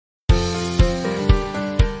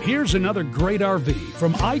Here's another great RV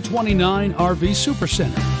from I-29 RV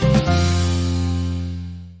Supercenter.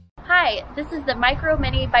 Hi, this is the Micro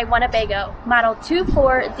Minnie by Winnebago, model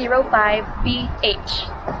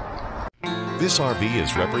 2405BH. This RV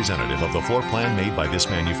is representative of the floor plan made by this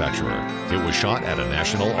manufacturer. It was shot at a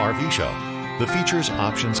national RV show. The features,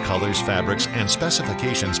 options, colors, fabrics, and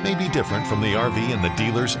specifications may be different from the RV in the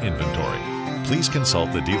dealer's inventory. Please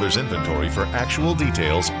consult the dealer's inventory for actual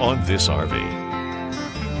details on this RV.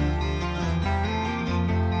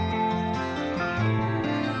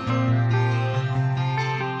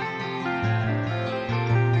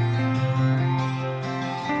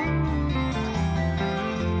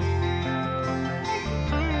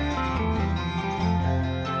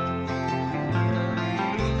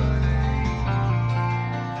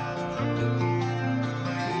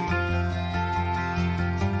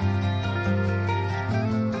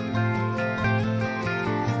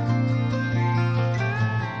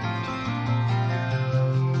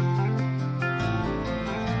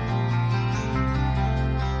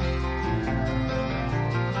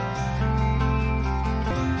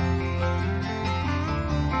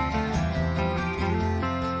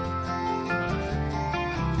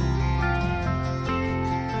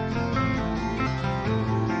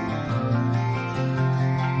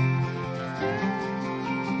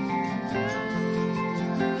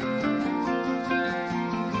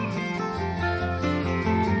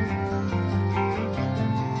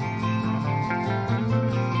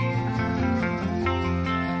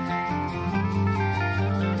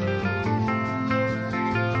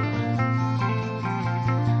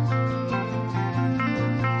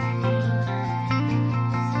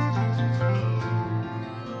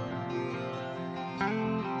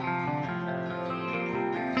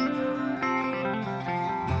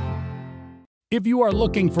 If you are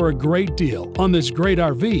looking for a great deal on this great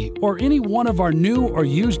RV or any one of our new or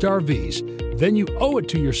used RVs, then you owe it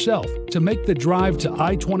to yourself to make the drive to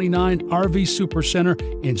I-29 RV Supercenter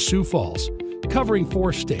in Sioux Falls. Covering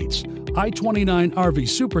 4 states, I-29 RV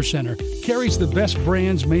Supercenter carries the best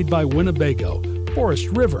brands made by Winnebago, Forest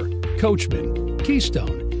River, Coachman,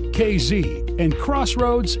 Keystone, KZ, and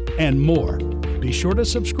Crossroads, and more. Be sure to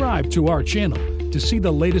subscribe to our channel to see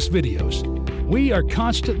the latest videos. We are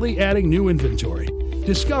constantly adding new inventory.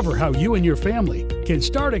 Discover how you and your family can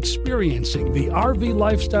start experiencing the RV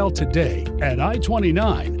lifestyle today at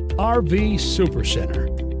I-29 RV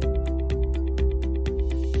Supercenter.